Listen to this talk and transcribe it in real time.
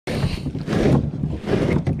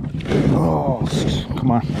Oh,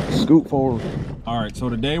 come on, scoot forward. All right, so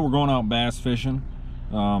today we're going out bass fishing.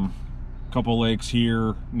 Couple lakes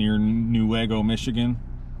here near Newego, Michigan.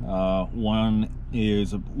 One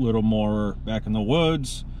is a little more back in the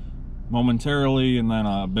woods momentarily, and then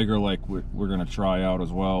a bigger lake we're gonna try out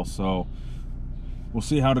as well. So we'll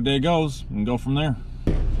see how today goes and go from there.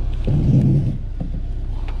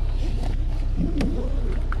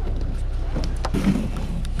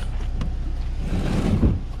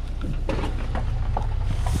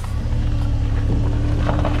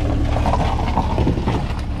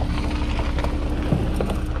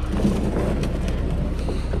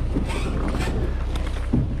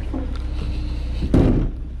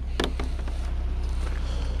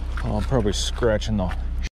 I'm probably scratching the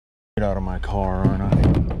shit out of my car, aren't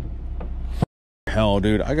I? Hell,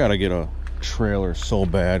 dude, I gotta get a trailer so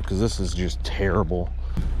bad because this is just terrible.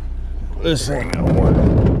 This ain't gonna work.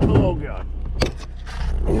 Oh god.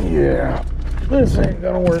 Yeah, this ain't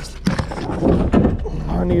gonna work.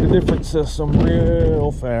 I need a different system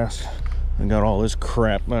real fast. I got all this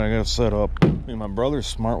crap that I gotta set up. I mean, my brother's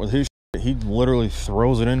smart with his shit. He literally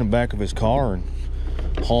throws it in the back of his car and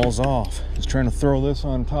hauls off. Just trying to throw this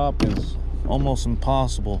on top is almost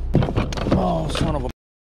impossible. Oh, son of a...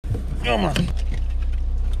 Come on.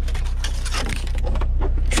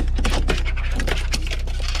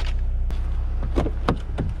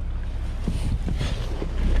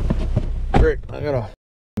 Great, I gotta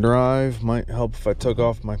drive. Might help if I took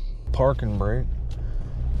off my parking brake.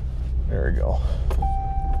 There we go.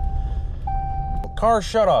 Car,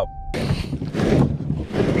 shut up.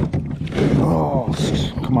 Oh,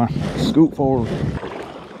 come on, scoot forward.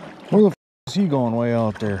 Where the f is he going way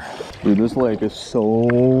out there? Dude, this lake is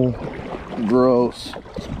so gross.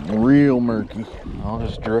 It's real murky. I'll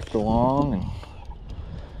just drift along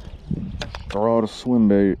and throw out a swim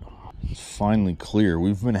bait. It's finally clear.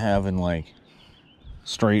 We've been having like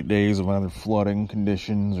straight days of either flooding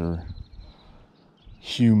conditions or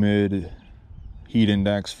humid, heat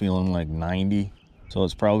index feeling like 90. So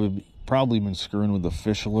it's probably been screwing with the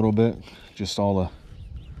fish a little bit. Just all the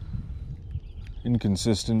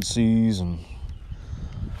inconsistencies and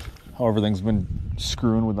how everything's been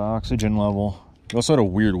screwing with the oxygen level. We also had a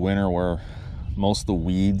weird winter where most of the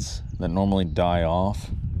weeds that normally die off,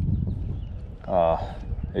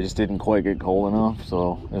 they just didn't quite get cold enough,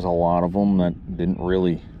 so there's a lot of them that didn't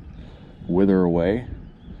really wither away.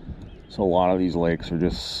 So a lot of these lakes are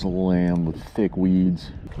just slammed with thick weeds.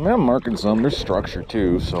 I mean, I'm marking some. There's structure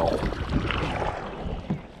too, so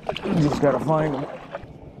you just gotta find them.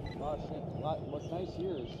 What's nice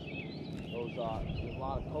here is there's a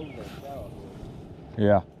lot of coves that shallow here.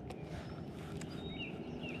 Yeah.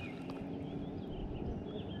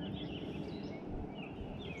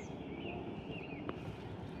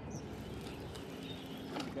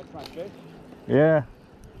 You catch my fish? Yeah.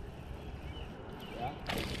 Yeah.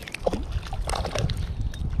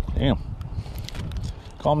 Damn.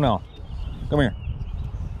 Calm down. Come here.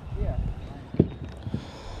 Yeah.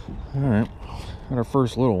 All right. Got our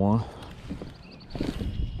first little one.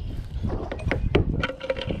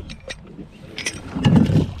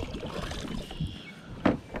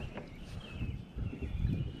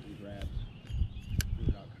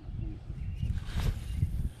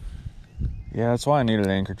 Yeah, that's why I need an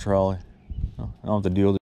anchor trolley. I don't have to deal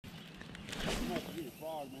with it.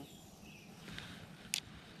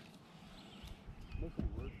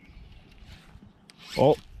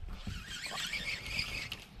 Oh.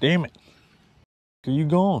 Damn it. Where you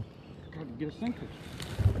going? I tried to get a sinker.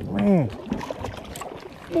 Man.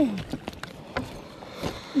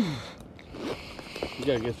 You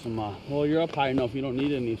gotta get some, well, you're up high enough. You don't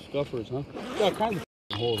need any scuppers, huh? You got kind of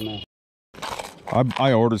holes now.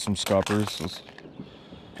 I ordered some scuppers.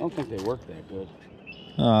 I don't think they work that good.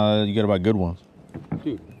 You gotta buy good ones.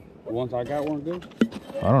 Dude, the ones I got weren't good?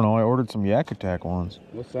 I don't know. I ordered some Yak Attack ones.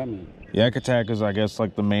 What's that mean? Yak Attack is, I guess,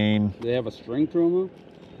 like the main... They have a string through them, though?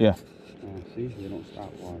 Yeah. See, they don't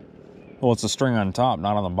stop. Why? Well, it's a string on top,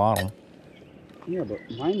 not on the bottom. Yeah, but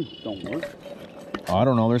mine don't work. I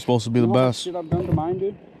don't know. They're supposed to be the best. Shit I've done to mine,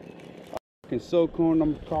 dude. I can silicone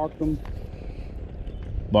them, caulk them.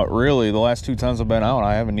 But really, the last 2 times I've been out,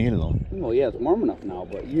 I haven't needed them. Well, yeah, it's warm enough now,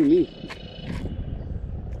 but you need.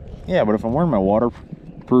 Yeah, but if I'm wearing my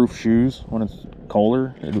waterproof shoes when it's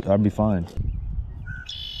colder, I'd be fine.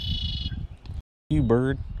 You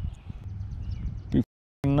bird. Be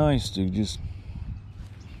f***ing nice, dude. Just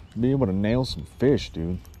be able to nail some fish,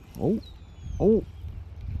 dude. Oh,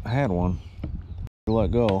 I had one.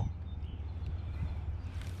 Let go.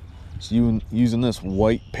 It's using this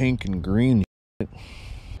white, pink, and green shit.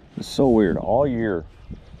 It's so weird. All year,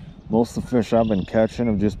 Most of the fish I've been catching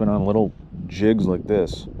have just been on little jigs like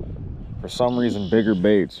this. For some reason, bigger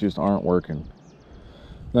baits just aren't working.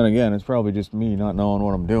 Then again, it's probably just me not knowing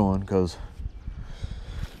what I'm doing, because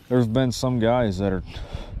there's been some guys that are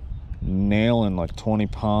nailing like 20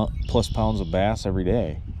 plus pounds of bass every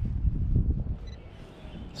day.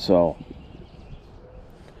 So,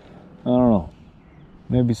 I don't know.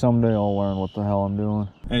 Maybe someday I'll learn what the hell I'm doing.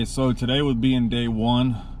 Hey, so today would be in day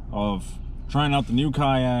one of trying out the new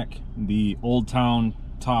kayak, the Old Town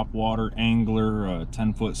Topwater Angler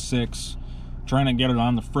 10'6". Trying to get it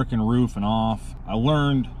on the frickin' roof and off. I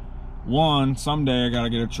learned, one, someday I gotta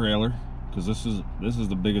get a trailer, because this is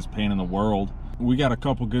the biggest pain in the world. We got a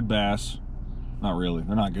couple good bass. Not really,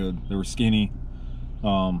 they're not good. They were skinny,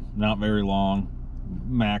 not very long.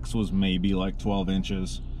 Max was maybe like 12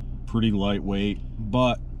 inches. Pretty lightweight,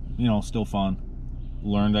 but you know, still fun.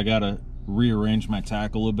 Learned I gotta rearrange my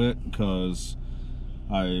tackle a bit, because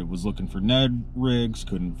I was looking for Ned rigs,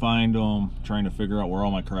 couldn't find them, trying to figure out where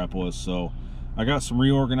all my crap was. So I got some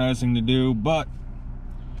reorganizing to do, but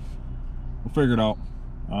we'll figure it out.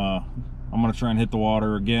 I'm gonna try and hit the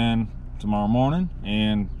water again tomorrow morning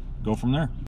and go from there.